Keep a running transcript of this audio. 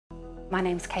My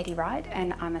name's Wright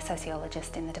and I'm a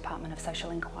sociologist in the Department of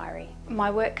Social Inquiry. My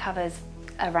work covers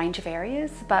a range of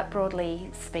areas, but broadly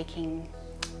speaking,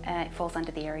 it falls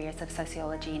under the areas of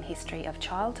sociology and history of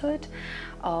childhood,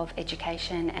 of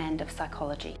education and of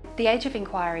psychology. The Age of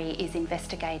Inquiry is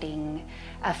investigating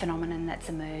a phenomenon that's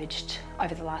emerged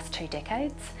over the last 2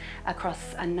 decades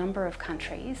across a number of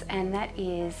countries, and that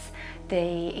is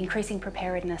the increasing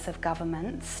preparedness of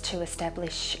governments to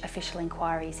establish official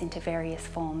inquiries into various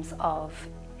forms of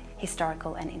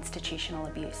historical and institutional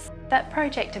abuse. That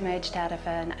project emerged out of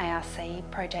an ARC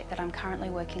project that I'm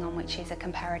currently working on, which is a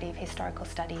comparative historical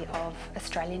study of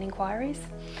Australian inquiries.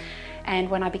 And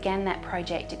when I began that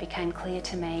project, it became clear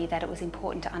to me that it was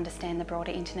important to understand the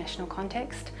broader international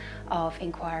context of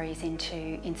inquiries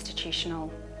into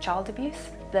institutional child abuse.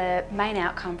 The main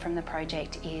outcome from the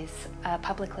project is a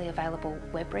publicly available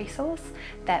web resource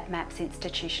that maps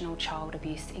institutional child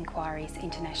abuse inquiries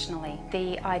internationally.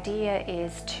 The idea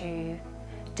is to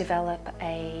develop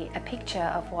a picture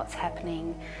of what's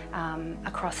happening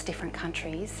across different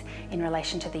countries in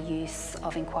relation to the use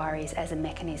of inquiries as a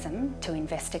mechanism to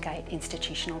investigate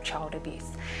institutional child abuse.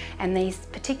 And these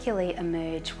particularly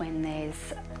emerge when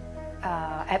there's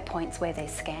at points where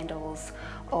there's scandals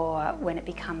or when it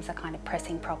becomes a kind of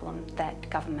pressing problem that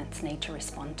governments need to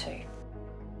respond to.